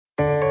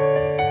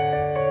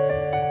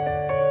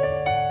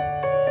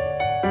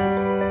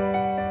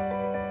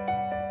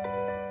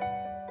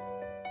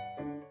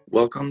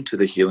Welcome to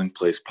the Healing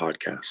Place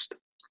podcast,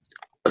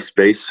 a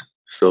space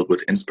filled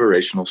with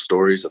inspirational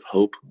stories of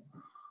hope,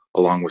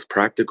 along with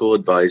practical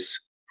advice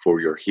for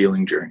your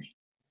healing journey.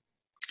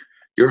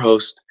 Your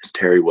host is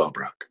Terry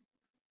Wellbrock,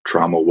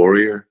 trauma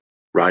warrior,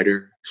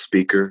 writer,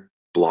 speaker,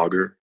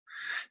 blogger,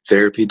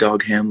 therapy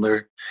dog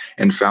handler,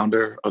 and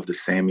founder of the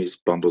Sammy's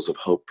Bundles of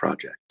Hope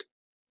project.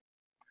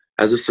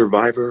 As a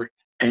survivor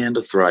and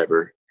a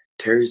thriver,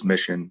 Terry's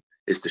mission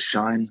is to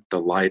shine the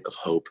light of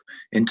hope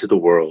into the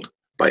world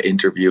by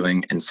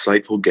interviewing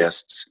insightful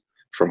guests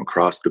from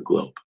across the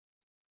globe.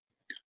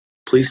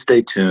 Please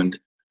stay tuned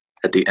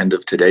at the end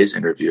of today's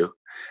interview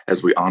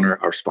as we honor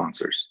our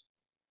sponsors.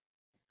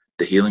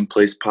 The Healing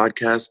Place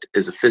podcast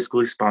is a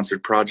fiscally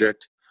sponsored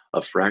project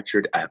of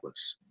Fractured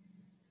Atlas.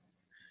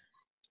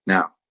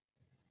 Now,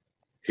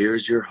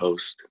 here's your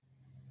host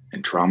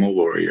and trauma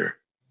warrior,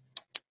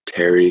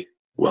 Terry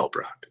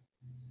Wellbrock.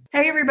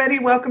 Hey everybody,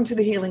 welcome to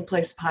the Healing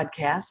Place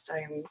podcast.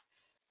 I'm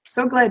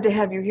so glad to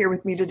have you here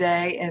with me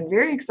today and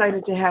very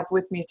excited to have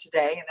with me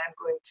today, and I'm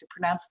going to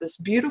pronounce this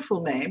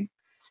beautiful name,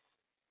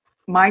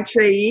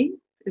 Mytrae.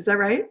 Is that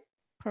right?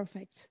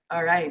 Perfect.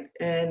 All right.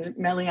 And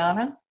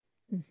Meliana?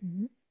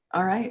 Mm-hmm.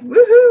 All right.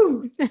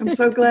 Woohoo! I'm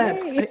so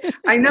glad.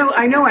 I know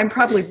I'm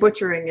probably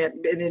butchering it,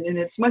 and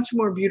it's much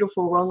more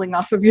beautiful rolling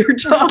off of your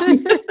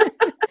tongue.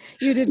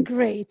 You did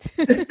great.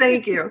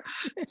 Thank you.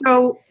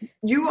 So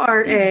you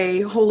are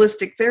a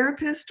holistic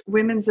therapist,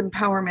 women's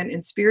empowerment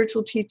and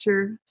spiritual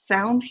teacher,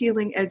 sound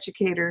healing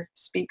educator,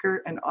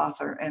 speaker, and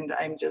author. And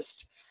I'm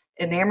just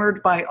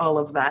enamored by all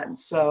of that.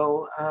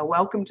 So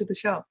welcome to the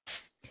show.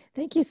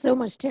 Thank you so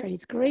much, Terry.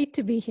 It's great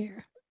to be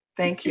here.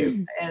 Thank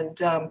you. And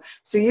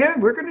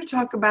we're going to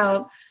talk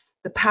about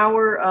the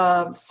power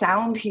of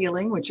sound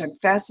healing, which I'm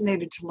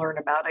fascinated to learn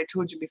about. I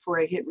told you before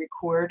I hit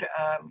record,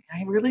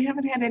 I really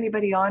haven't had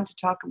anybody on to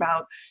talk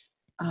about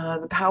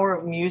the power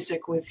of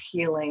music with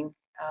healing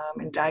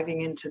and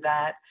diving into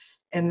that.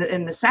 And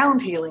the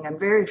sound healing, I'm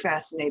very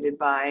fascinated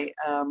by,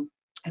 and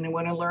I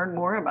want to learn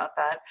more about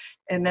that.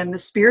 And then the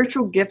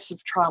spiritual gifts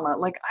of trauma.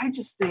 Like, I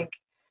just think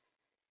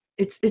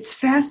it's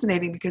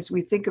fascinating because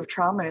we think of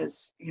trauma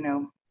as,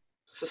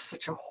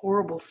 such a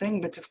horrible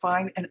thing, but to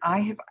find, and I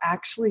have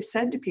actually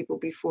said to people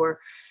before,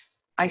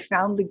 I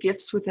found the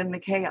gifts within the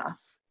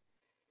chaos.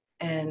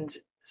 And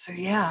so,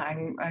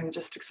 I'm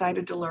just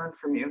excited to learn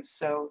from you.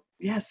 So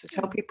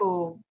tell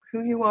people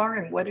who you are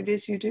and what it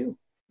is you do.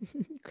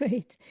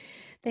 Great.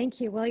 Thank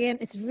you. Well, again,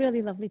 it's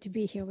really lovely to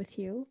be here with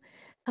you.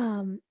 So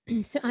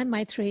I'm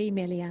Mytrae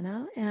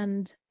Meliana,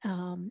 and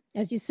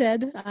as you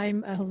said,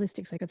 I'm a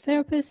holistic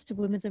psychotherapist, a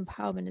women's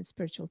empowerment and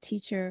spiritual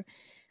teacher,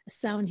 a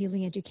sound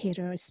healing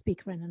educator, a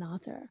speaker, and an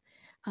author.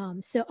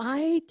 So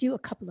I do a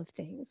couple of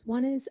things.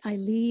 One is I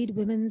lead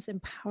women's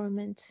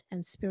empowerment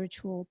and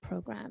spiritual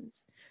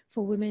programs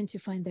for women to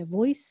find their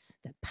voice,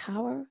 their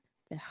power,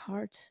 their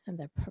heart, and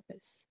their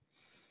purpose,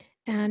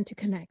 and to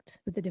connect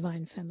with the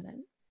divine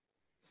feminine.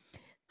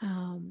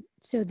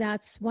 So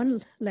that's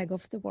one leg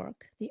of the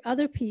work. The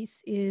other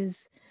piece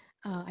is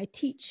I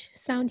teach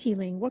sound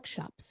healing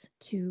workshops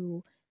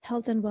to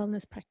health and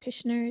wellness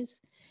practitioners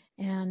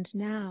and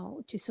now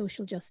to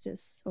social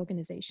justice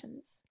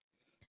organizations.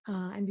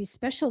 And we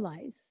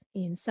specialize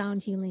in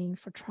sound healing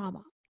for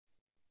trauma.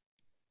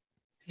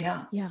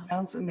 Yeah.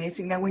 Sounds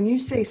amazing. Now, when you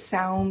say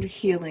sound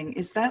healing,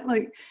 is that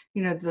like,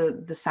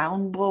 the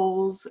sound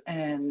bowls,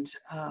 and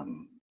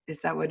is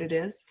that what it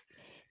is?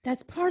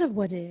 That's part of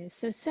what it is.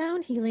 So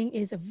sound healing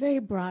is a very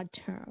broad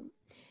term.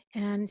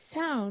 And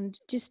sound,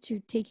 just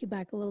to take you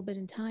back a little bit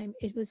in time,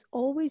 it was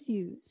always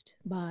used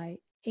by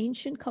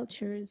ancient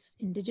cultures,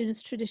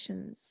 indigenous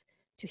traditions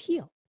to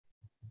heal.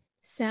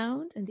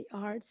 Sound and the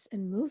arts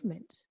and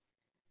movement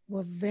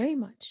were very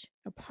much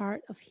a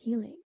part of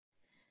healing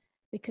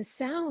because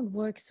sound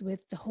works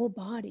with the whole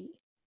body.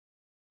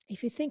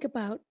 If you think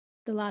about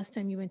the last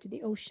time you went to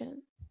the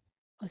ocean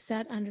or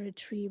sat under a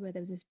tree where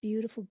there was this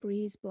beautiful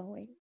breeze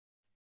blowing,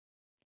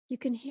 you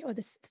can hear, or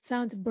the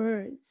sound of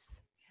birds,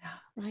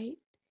 right?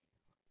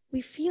 We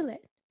feel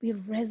it, we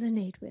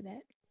resonate with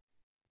it.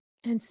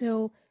 And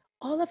so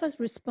all of us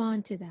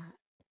respond to that.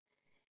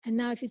 And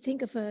now if you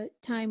think of a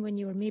time when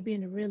you were maybe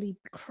in a really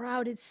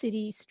crowded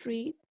city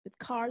street with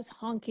cars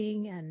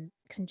honking and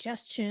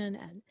congestion,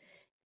 and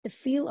the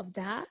feel of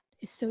that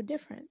is so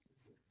different.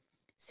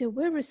 So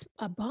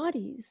our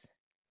bodies,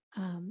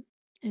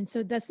 and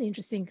so that's the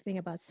interesting thing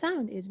about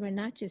sound is we're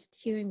not just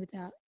hearing with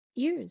our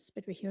ears,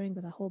 but we're hearing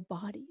with our whole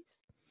bodies.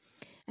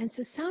 And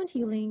so sound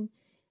healing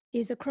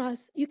is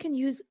you can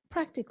use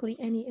practically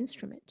any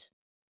instrument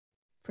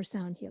for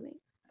sound healing.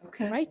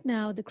 Okay. Right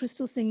now, the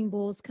crystal singing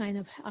bowls kind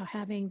of are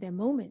having their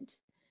moment.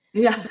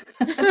 Yeah,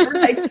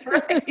 right.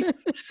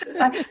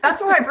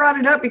 That's why I brought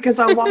it up, because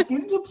I walk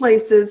into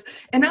places,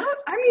 and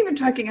I'm even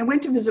talking, I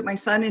went to visit my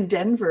son in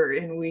Denver,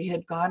 and we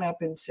had gone up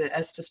into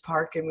Estes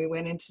Park, and we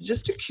went into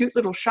just a cute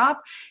little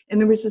shop,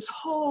 and there was this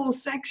whole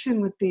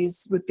section with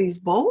these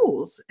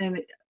bowls,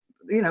 and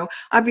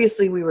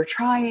obviously we were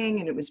trying,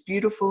 and it was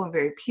beautiful and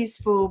very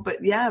peaceful,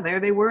 but there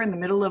they were in the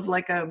middle of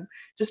like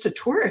just a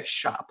tourist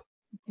shop.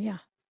 Yeah,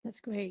 that's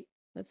great.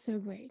 That's so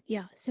great.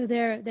 Yeah. So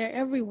they're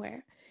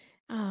everywhere.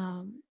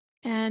 Um,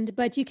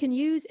 but you can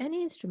use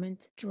any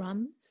instrument,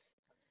 drums.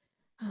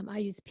 I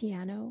use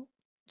piano,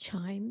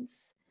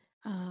 chimes,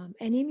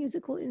 any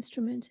musical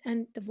instrument,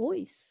 and the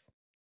voice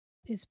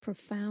is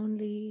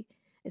profoundly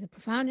is a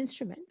profound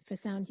instrument for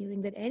sound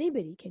healing that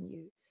anybody can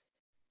use.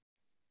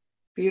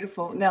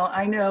 Beautiful. Now,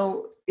 I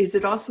know, is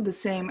it also the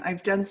same?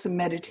 I've done some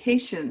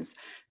meditations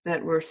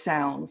that were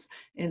sounds.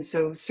 And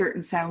so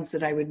certain sounds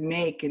that I would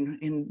make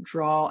and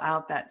draw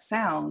out that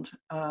sound,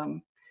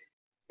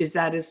 is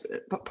that as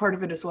part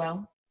of it as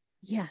well?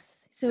 Yes.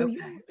 So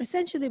Okay.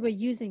 essentially, we're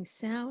using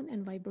sound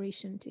and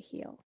vibration to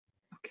heal.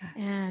 Okay.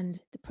 And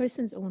the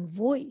person's own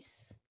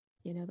voice,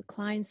 the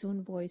client's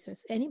own voice or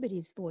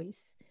anybody's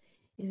voice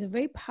is a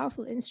very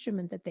powerful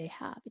instrument that they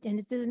have. And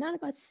it is not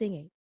about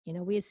singing.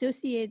 We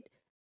associate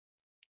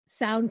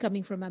sound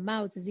coming from our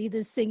mouths as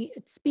either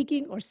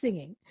speaking or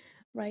singing,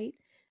 right?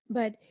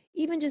 But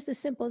even just the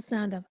simple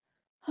sound of,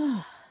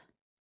 ah,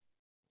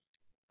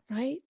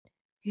 right?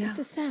 Yeah. It's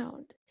a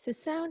sound. So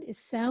sound is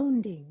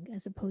sounding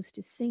as opposed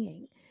to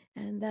singing.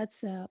 And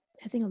that's,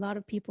 I think a lot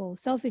of people,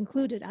 self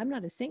included, I'm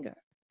not a singer,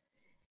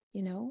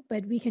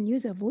 but we can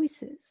use our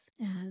voices.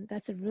 And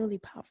that's a really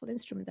powerful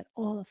instrument that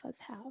all of us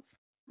have.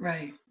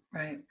 Right,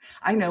 right.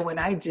 I know when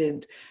I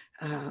did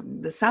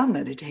the sound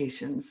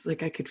meditations,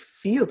 like I could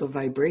feel the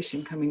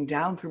vibration coming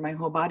down through my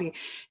whole body.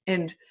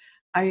 And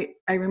I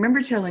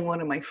remember telling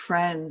one of my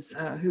friends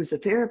who's a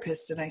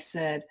therapist, and I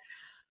said,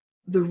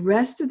 the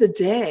rest of the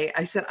day,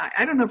 I said,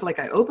 I don't know if like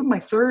I opened my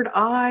third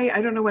eye,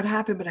 I don't know what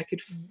happened, but I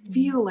could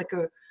feel like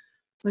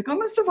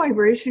almost a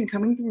vibration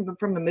coming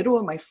from the middle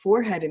of my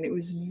forehead. And it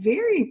was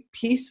very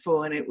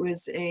peaceful. And it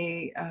was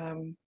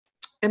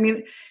I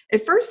mean,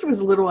 at first it was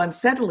a little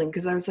unsettling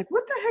because I was like,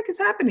 what the heck is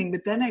happening?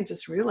 But then I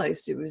just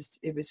realized it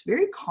was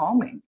very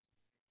calming.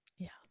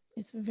 Yeah,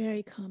 it's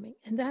very calming.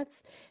 And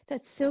that's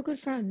so good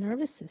for our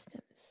nervous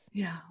systems.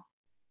 Yeah.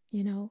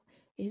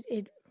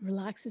 It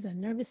relaxes our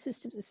nervous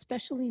systems,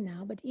 especially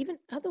now, but even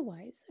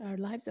otherwise, our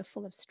lives are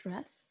full of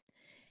stress.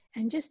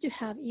 And just to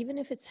have, even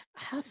if it's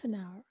half an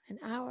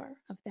hour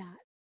of that,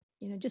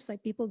 just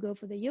like people go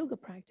for the yoga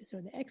practice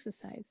or the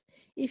exercise,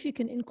 if you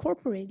can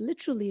incorporate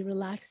literally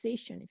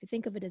relaxation, if you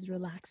think of it as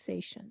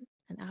relaxation,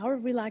 an hour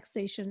of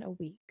relaxation a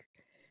week,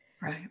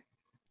 Right.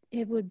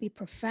 it would be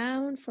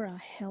profound for our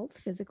health,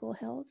 physical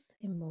health,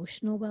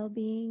 emotional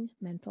well-being,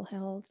 mental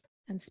health,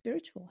 and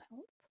spiritual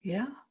health.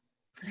 Yeah,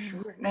 for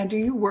sure. Now, do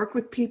you work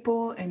with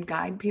people and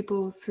guide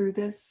people through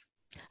this?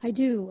 I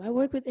do. I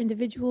work with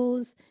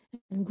individuals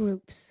and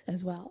groups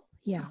as well.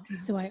 Yeah. Okay.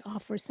 So I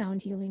offer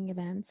sound healing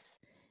events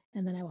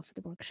and then I offer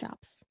the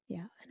workshops. Yeah.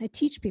 And I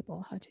teach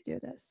people how to do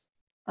this.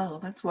 Oh,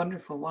 that's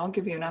wonderful. Well, I'll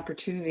give you an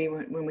opportunity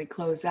when we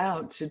close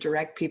out to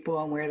direct people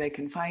on where they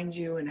can find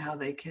you and how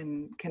they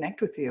can connect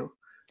with you.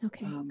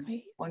 Okay,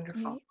 great.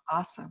 Wonderful. Great.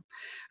 Awesome.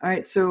 All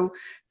right. So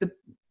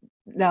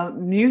now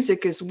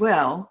music as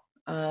well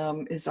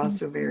is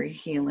also very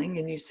healing.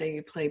 And you say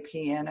you play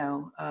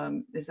piano.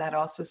 Is that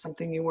also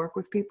something you work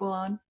with people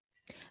on?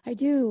 I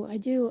do.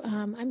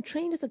 I'm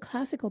trained as a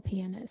classical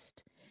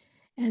pianist.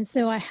 And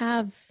so I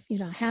have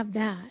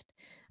that.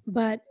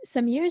 But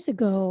some years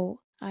ago,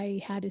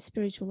 I had a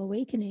spiritual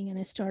awakening and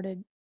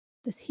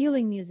this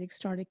healing music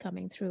started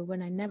coming through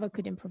when I never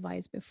could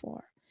improvise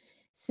before.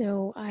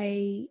 So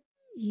I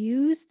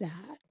use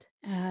that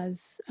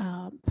as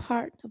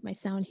part of my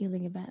sound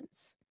healing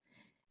events.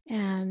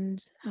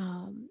 And,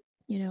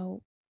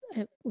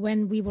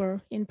 when we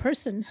were in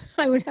person,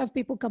 I would have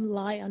people come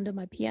lie under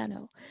my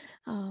piano.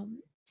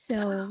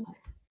 So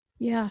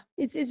yeah,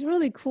 it's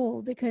really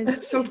cool because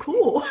That's so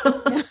cool.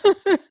 yeah.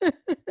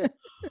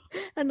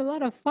 And a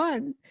lot of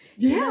fun.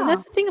 Yeah.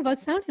 That's the thing about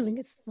sound healing.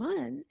 It's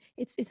fun.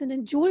 It's an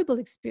enjoyable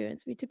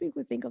experience. We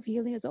typically think of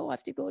healing as, oh, I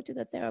have to go to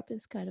the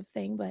therapist kind of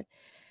thing, but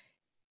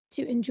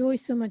to enjoy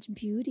so much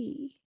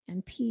beauty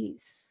and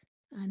peace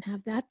and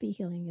have that be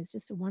healing is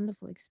just a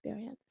wonderful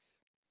experience.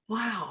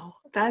 Wow,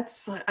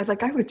 that's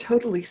like I would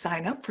totally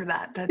sign up for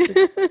that.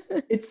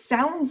 It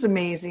sounds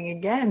amazing.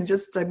 Again,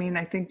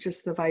 I think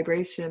just the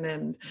vibration,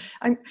 and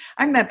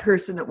I'm that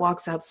person that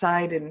walks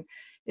outside, and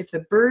if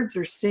the birds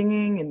are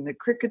singing and the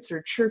crickets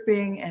are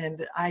chirping,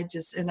 and I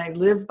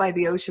live by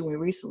the ocean. We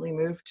recently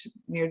moved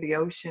near the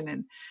ocean,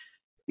 and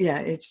yeah,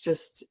 it's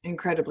just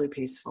incredibly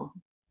peaceful.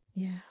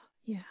 Yeah.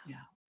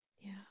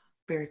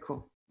 Very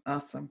cool.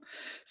 Awesome.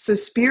 So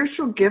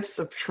spiritual gifts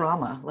of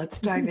trauma. Let's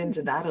dive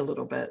into that a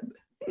little bit.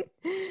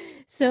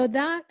 So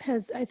that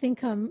has, I think,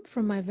 come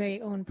from my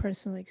very own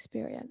personal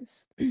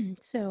experience.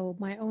 So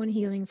my own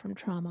healing from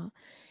trauma.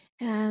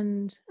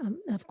 And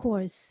of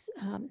course,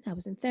 I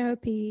was in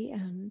therapy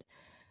and,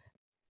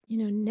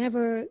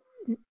 never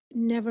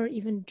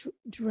even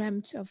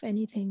dreamt of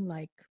anything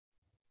like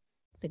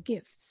the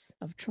gifts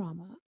of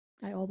trauma.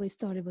 I always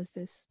thought it was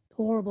this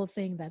horrible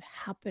thing that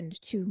happened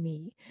to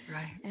me.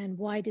 Right. And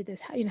why did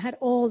this had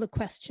all the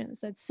questions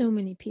that so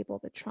many people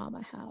with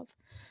trauma have.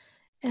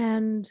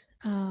 And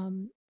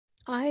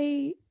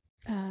I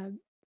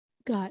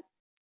got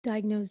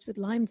diagnosed with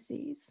Lyme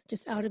disease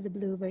just out of the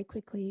blue very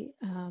quickly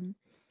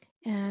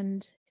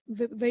and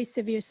very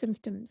severe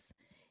symptoms.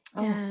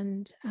 Oh.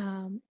 And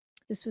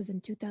this was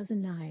in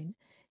 2009.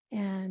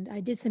 And I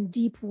did some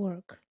deep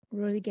work,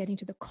 really getting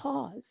to the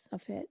cause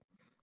of it.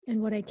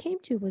 And what I came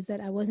to was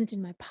that I wasn't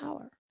in my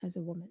power as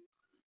a woman.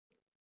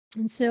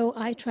 And so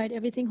I tried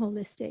everything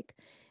holistic.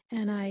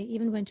 And I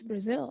even went to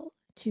Brazil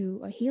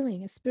to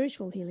a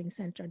spiritual healing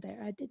center there.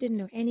 I didn't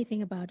know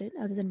anything about it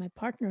other than my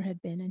partner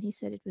had been, and he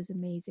said it was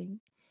amazing.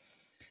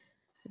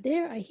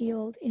 There I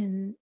healed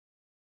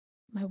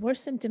my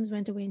worst symptoms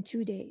went away in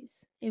 2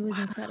 days. It was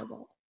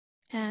incredible.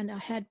 And I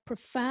had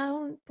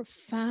profound,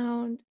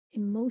 profound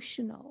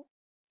emotional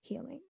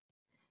healing,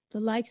 the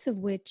likes of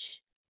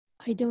which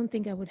I don't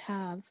think I would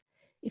have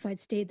if I'd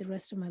stayed the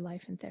rest of my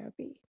life in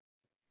therapy.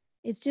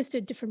 It's just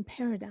a different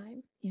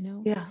paradigm,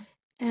 Yeah.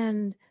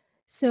 And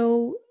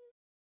so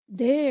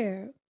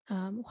there,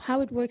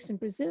 how it works in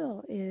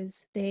Brazil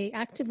is they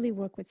actively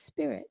work with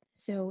spirit.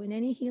 So in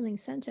any healing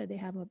center, they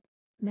have a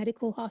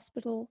medical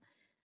hospital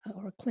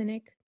or a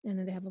clinic, and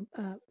then they have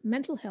a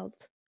mental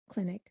health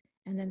clinic,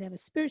 and then they have a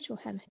spiritual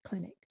health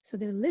clinic. So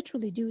they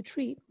literally do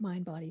treat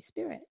mind, body,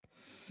 spirit.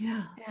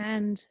 Yeah.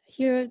 And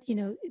here,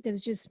 there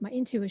was just my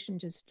intuition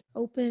just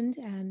opened,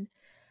 and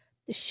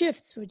the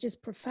shifts were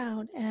just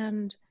profound.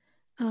 And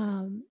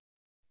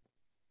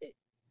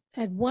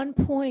at one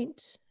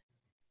point,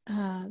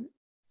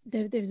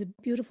 there's a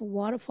beautiful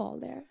waterfall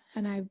there,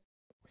 and I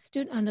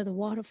stood under the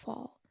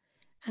waterfall,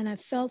 and I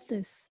felt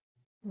this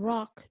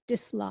rock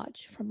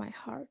dislodge from my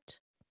heart.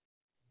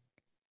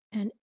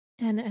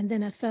 And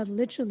then I felt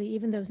literally,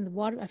 even though I was in the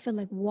water, I felt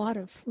like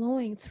water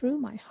flowing through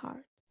my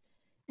heart.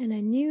 And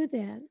I knew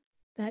then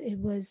that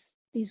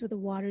these were the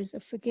waters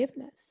of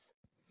forgiveness.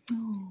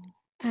 Oh.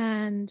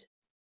 And,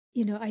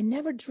 I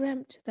never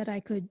dreamt that I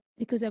could,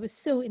 because I was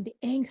so in the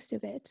angst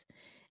of it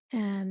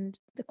and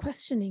the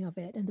questioning of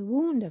it and the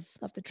wound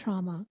of the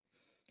trauma,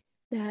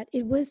 that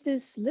it was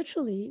this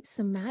literally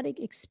somatic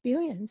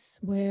experience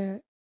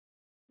where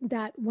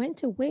that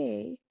went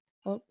away,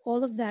 or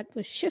all of that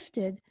was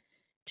shifted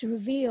to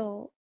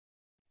reveal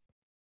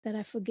that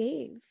I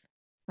forgave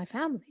my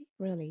family,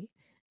 really,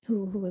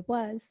 who it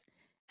was.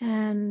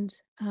 And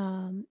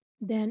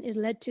then it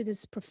led to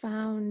this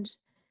profound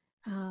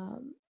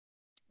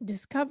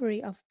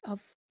discovery of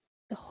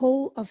the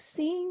whole, of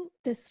seeing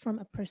this from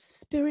a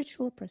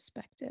spiritual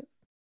perspective,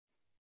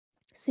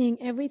 seeing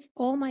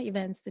all my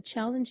events, the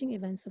challenging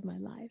events of my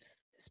life,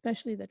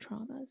 especially the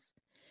traumas.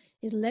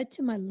 It led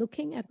to my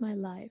looking at my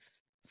life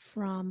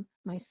from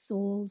my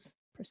soul's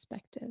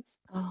perspective.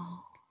 Oh.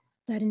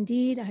 That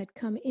indeed I had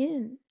come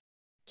in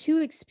to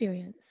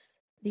experience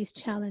these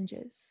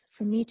challenges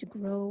for me to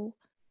grow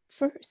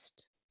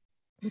first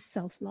with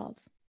self-love.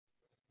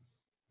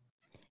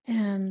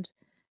 And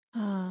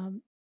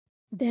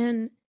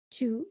then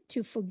to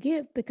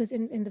forgive, because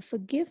in the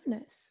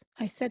forgiveness,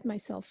 I set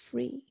myself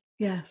free.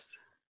 Yes.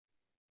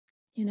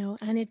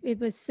 And it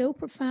was so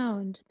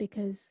profound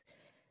because,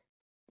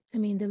 they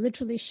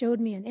literally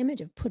showed me an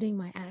image of putting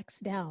my axe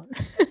down.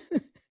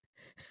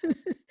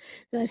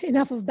 That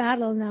enough of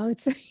battle now,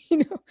 it's,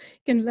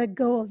 can let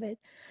go of it.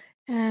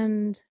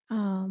 And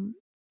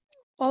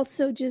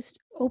also just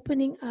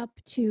opening up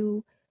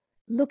to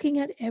looking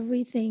at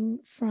everything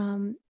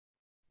from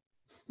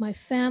my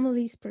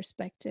family's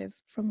perspective,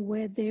 from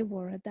where they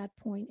were at that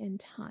point in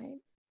time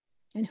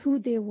and who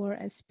they were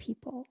as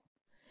people.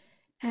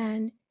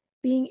 And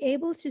being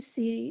able to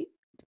see,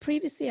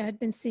 previously I had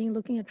been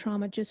looking at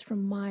trauma just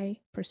from my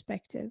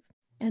perspective,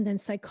 and then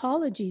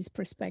psychology's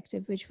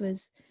perspective, which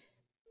was,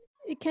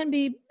 it can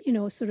be,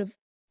 sort of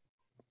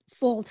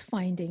fault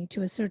finding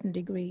to a certain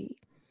degree.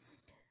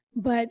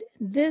 But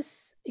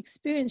this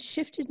experience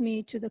shifted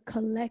me to the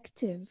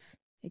collective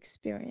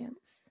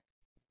experience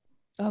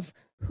of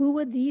who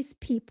were these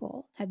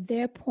people at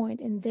their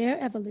point in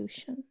their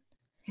evolution.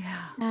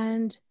 Yeah.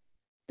 And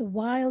the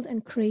wild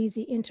and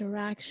crazy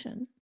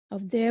interaction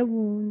of their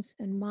wounds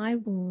and my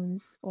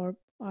wounds, or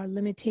our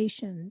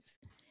limitations.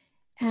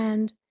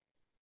 And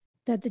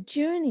that the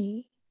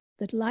journey,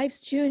 that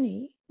life's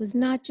journey, was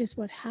not just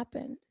what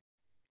happened,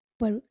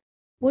 but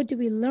what do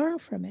we learn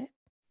from it,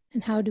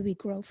 and how do we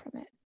grow from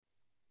it?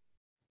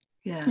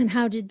 Yeah. And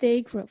how did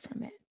they grow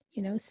from it?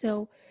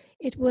 So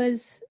it's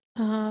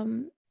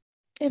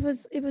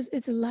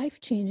a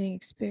life-changing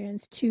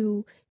experience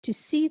to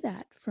see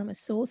that from a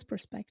soul's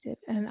perspective.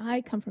 And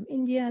I come from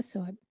India,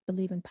 so I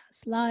believe in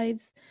past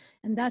lives,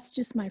 and that's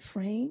just my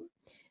frame.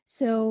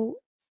 So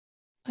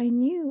I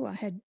knew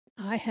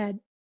I had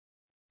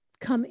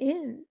come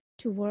in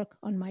to work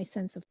on my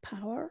sense of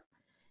power.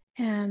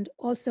 And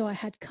also I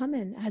had come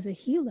in as a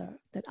healer,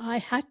 that I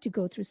had to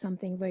go through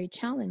something very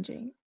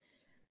challenging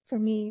for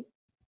me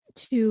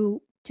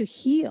to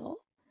heal.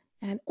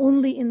 And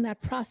only in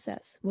that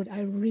process would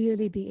I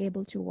really be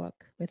able to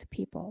work with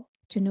people,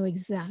 to know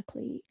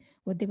exactly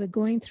what they were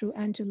going through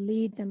and to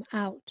lead them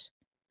out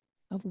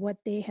of what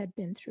they had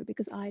been through,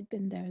 because I'd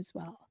been there as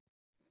well.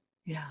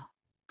 Yeah.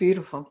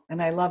 Beautiful.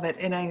 And I love it.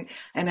 And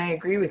I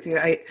agree with you.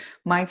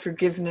 My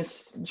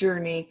forgiveness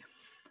journey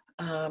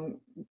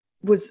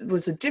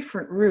was a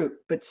different route,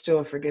 but still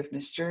a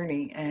forgiveness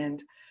journey.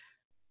 And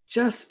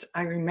just,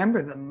 I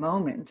remember the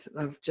moment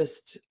of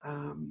just,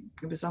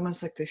 it was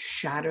almost like the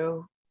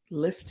shadow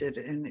lifted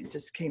and it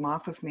just came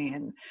off of me.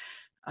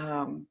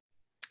 And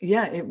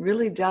yeah, it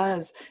really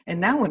does. And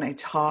now when I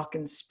talk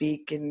and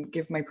speak and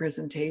give my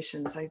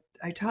presentations,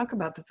 I talk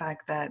about the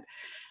fact that,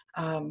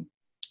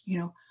 you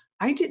know,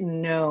 I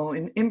didn't know,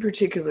 in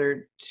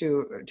particular,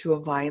 to a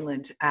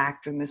violent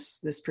act on this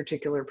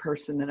particular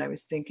person that I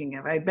was thinking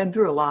of. I'd been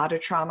through a lot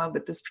of trauma,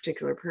 but this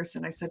particular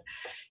person, I said,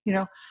 you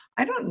know,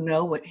 I don't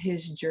know what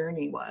his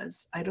journey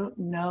was. I don't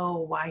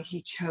know why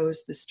he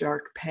chose this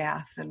dark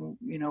path, and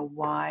you know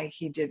why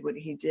he did what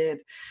he did.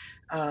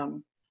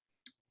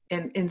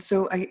 And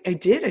so I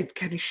did. I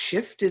kind of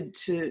shifted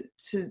to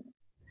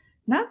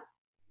not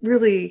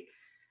really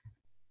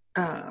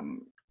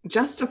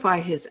justify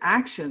his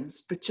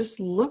actions, but just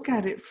look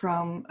at it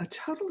from a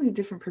totally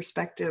different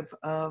perspective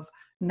of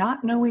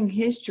not knowing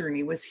his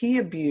journey. Was he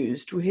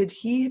abused? Had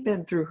he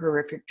been through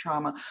horrific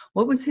trauma?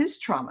 What was his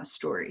trauma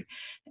story?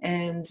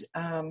 And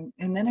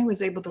then I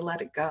was able to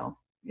let it go.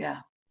 Yeah.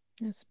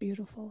 That's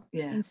beautiful.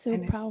 Yeah. And so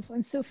powerful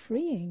and so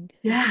freeing.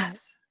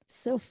 Yes.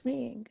 So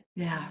freeing.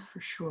 Yeah, for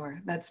sure.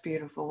 That's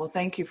beautiful. Well,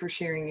 thank you for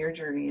sharing your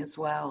journey as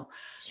well.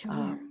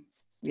 Sure.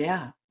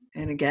 Yeah.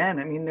 And again,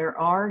 I mean, there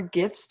are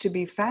gifts to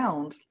be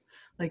found.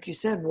 Like you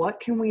said, what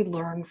can we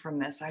learn from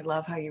this? I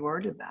love how you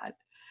worded that.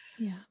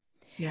 Yeah.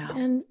 Yeah.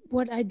 And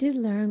what I did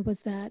learn was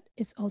that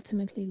it's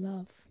ultimately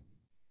love.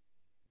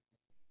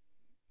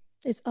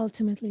 It's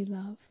ultimately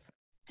love.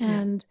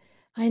 And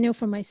I know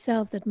for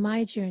myself that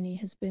my journey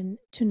has been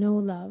to know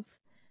love,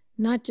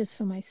 not just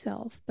for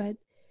myself, but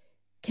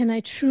can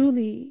I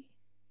truly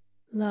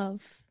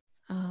love,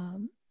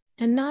 and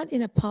not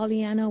in a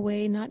Pollyanna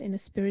way, not in a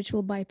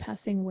spiritual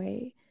bypassing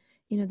way.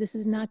 You know, this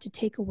is not to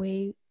take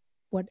away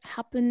what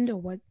happened or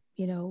what,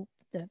 you know,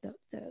 the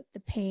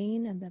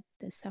pain and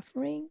the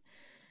suffering,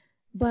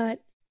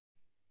 but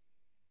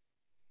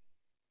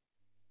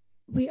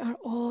we are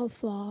all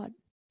flawed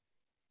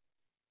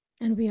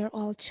and we are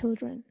all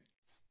children.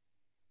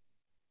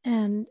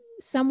 And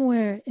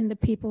somewhere in the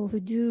people who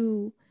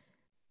do,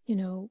 you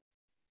know,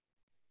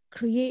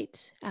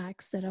 create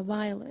acts that are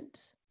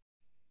violent,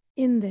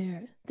 in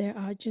there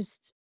are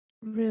just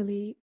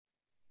really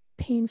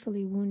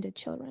painfully wounded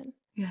children.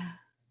 Yeah.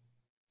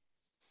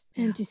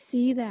 And to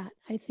see that,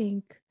 I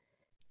think,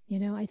 you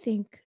know, I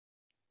think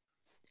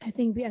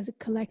we as a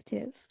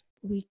collective,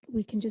 we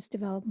can just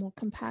develop more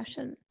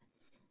compassion.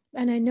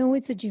 And I know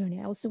it's a journey.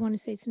 I also want to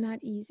say it's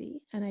not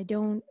easy. And I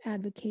don't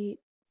advocate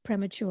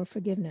premature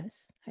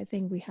forgiveness. I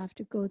think we have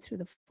to go through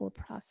the full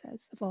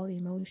process of all the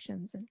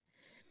emotions and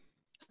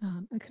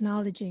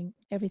acknowledging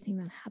everything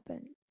that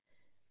happened.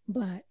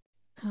 But,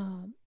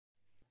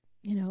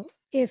 you know,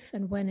 if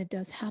and when it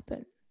does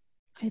happen,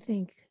 I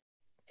think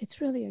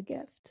it's really a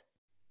gift.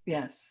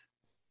 Yes.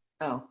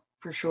 Oh,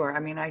 for sure. I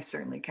mean, I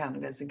certainly count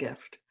it as a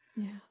gift.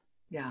 Yeah.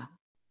 Yeah.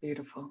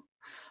 Beautiful.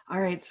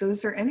 All right. So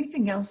is there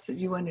anything else that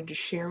you wanted to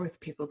share with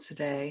people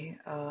today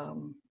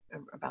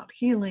about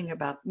healing,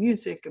 about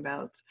music,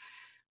 about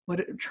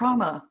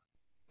trauma?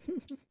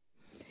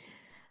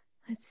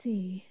 Let's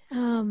see.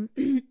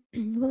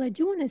 Well, I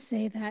do want to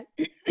say that,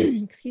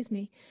 excuse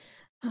me,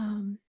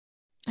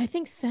 I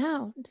think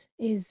sound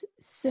is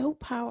so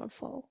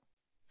powerful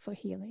for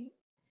healing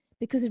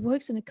because it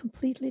works in a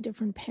completely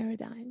different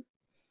paradigm.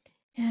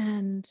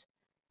 And,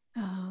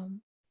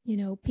 you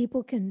know,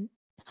 people can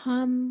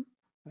hum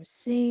or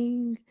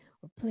sing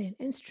or play an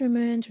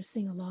instrument or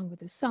sing along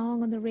with a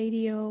song on the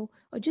radio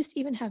or just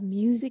even have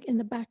music in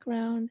the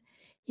background,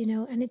 you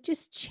know, and it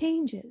just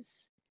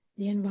changes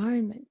the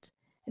environment,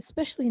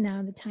 especially now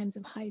in the times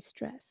of high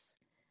stress.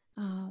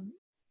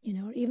 You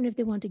know, even if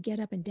they want to get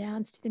up and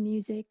dance to the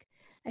music,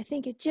 I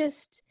think it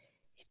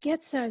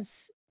gets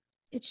us,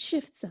 it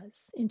shifts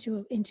us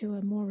into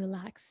a more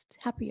relaxed,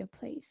 happier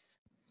place.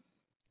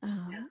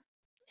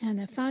 And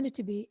I found it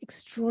to be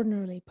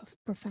extraordinarily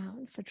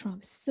profound for trauma.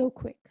 So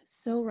quick,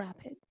 so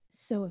rapid,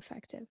 so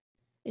effective.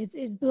 It's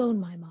blown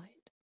my mind.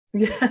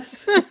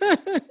 Yes.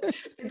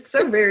 It's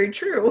so very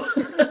true.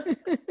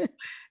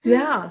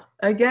 Yeah,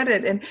 I get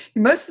it. And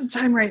most of the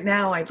time right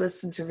now, I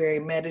listen to very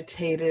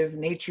meditative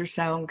nature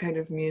sound kind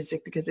of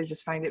music because I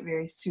just find it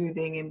very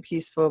soothing and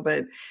peaceful.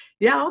 But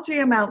yeah, I'll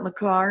jam out in the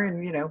car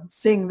and, you know,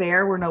 sing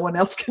there where no one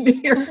else can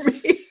hear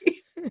me.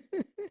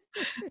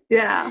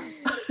 Yeah.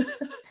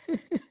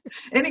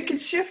 And it can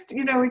shift,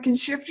 you know, it can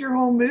shift your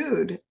whole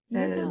mood.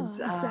 Yeah, and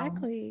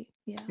exactly.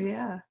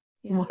 Yeah.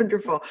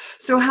 Wonderful.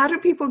 So how do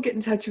people get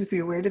in touch with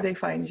you? Where do they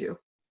find you?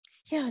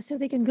 Yeah, so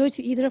they can go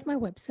to either of my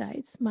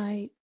websites.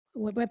 My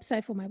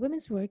website for my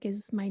women's work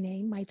is my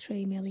name,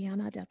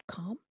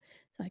 mytraemeliana.com.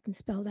 So I can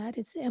spell that.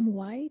 It's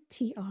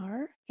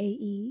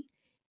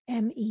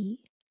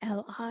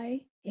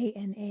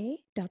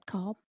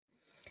MYTRAEMELIANA.com.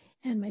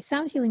 And my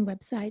sound healing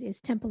website is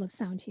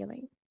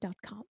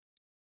templeofsoundhealing.com.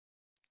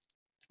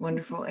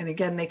 Wonderful. And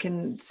again, they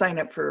can sign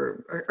up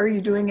for, are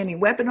you doing any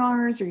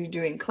webinars? Are you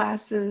doing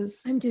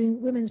classes? I'm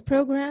doing women's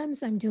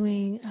programs. I'm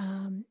doing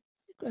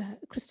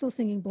crystal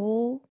singing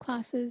bowl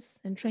classes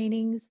and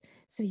trainings.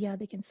 So yeah,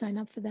 they can sign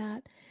up for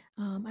that.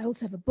 I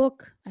also have a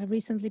book. I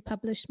recently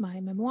published my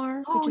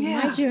memoir, Oh, which is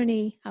my yeah.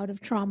 journey out of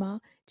trauma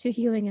to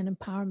healing and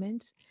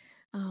empowerment.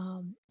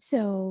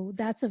 So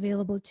that's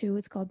available too.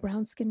 It's called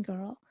Brown Skin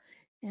Girl,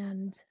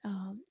 and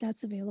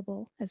that's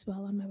available as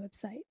well on my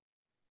website.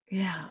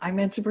 Yeah, I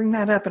meant to bring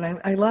that up, and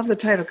I love the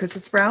title because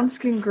it's Brown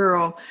Skin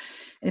Girl,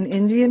 an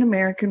Indian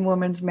American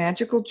woman's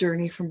magical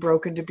journey from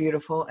broken to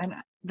beautiful, and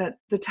that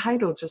the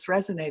title just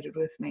resonated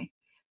with me.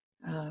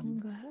 I'm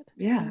glad.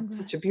 Yeah, I'm glad.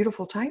 such a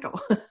beautiful title.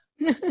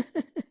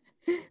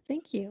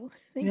 Thank you.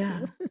 Thank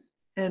Yeah. you.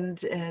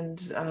 And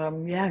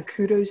yeah,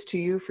 kudos to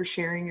you for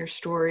sharing your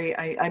story.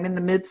 I'm in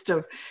the midst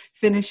of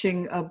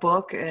finishing a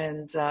book,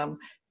 and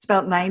it's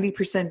about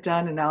 90%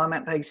 done, and now I'm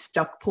at my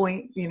stuck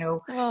point,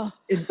 Oh.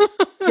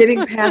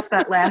 getting past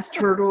that last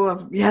hurdle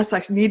of, yes,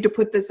 I need to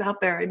put this out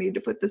there. I need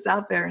to put this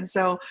out there. And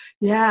so,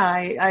 yeah,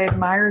 I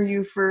admire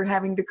you for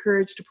having the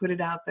courage to put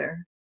it out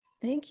there.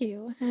 Thank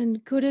you.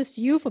 And kudos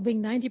to you for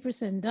being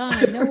 90% done.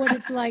 I know what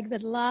it's like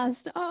that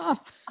last,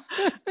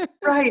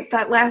 Right,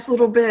 that last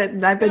little bit.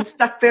 And I've been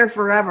stuck there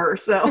forever.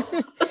 So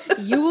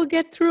you will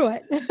get through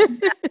it.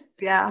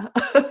 yeah.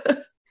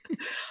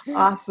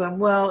 Awesome.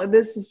 Well,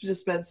 this has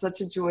just been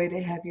such a joy to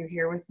have you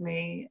here with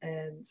me.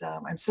 And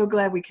I'm so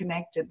glad we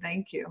connected.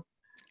 Thank you.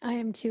 I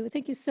am too.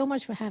 Thank you so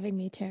much for having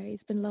me, Terry.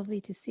 It's been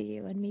lovely to see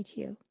you and meet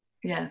you.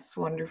 Yes,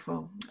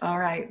 wonderful. All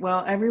right.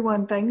 Well,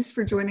 everyone, thanks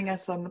for joining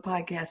us on the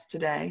podcast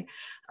today.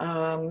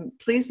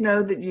 Please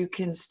know that you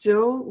can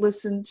still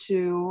listen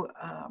to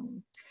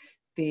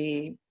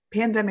the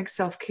Pandemic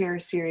Self-Care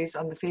series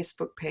on the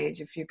Facebook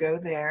page if you go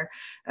there.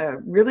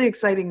 Really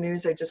exciting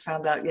news I just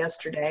found out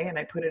yesterday, and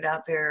I put it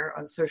out there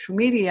on social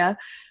media.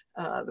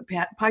 The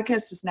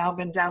podcast has now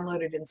been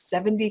downloaded in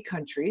 70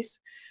 countries.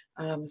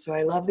 So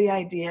I love the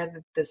idea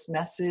that this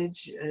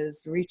message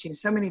is reaching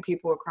so many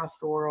people across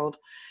the world.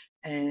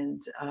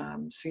 And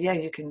so, yeah,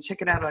 you can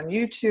check it out on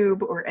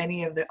YouTube or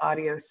any of the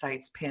audio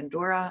sites,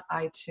 Pandora,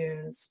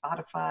 iTunes,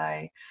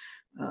 Spotify,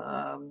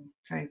 trying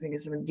to think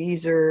of some,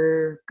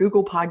 Deezer,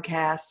 Google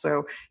Podcasts.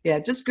 So, yeah,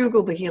 just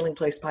Google the Healing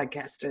Place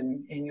Podcast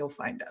and you'll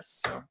find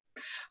us. So,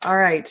 all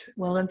right.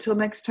 Well, until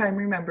next time,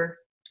 remember,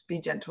 be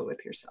gentle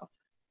with yourself.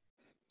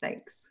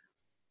 Thanks.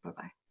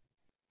 Bye-bye.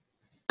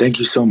 Thank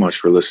you so much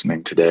for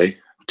listening today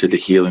to the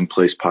Healing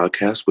Place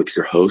Podcast with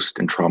your host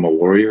and trauma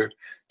warrior,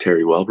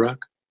 Terry Wellbrock.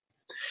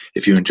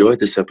 If you enjoyed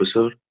this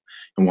episode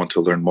and want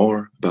to learn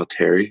more about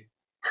Terry,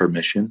 her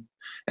mission,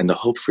 and the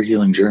Hope for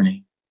Healing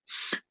journey,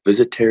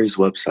 visit Terry's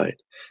website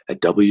at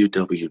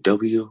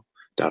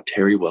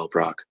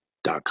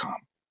www.terrywellbrock.com.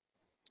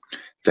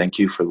 Thank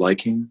you for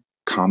liking,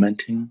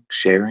 commenting,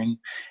 sharing,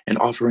 and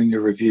offering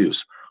your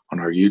reviews on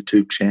our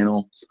YouTube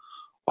channel,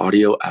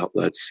 audio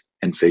outlets,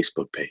 and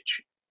Facebook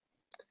page.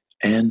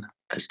 And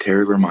as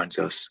Terry reminds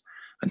us,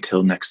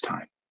 until next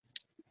time,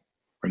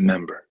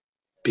 remember,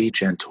 be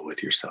gentle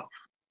with yourself.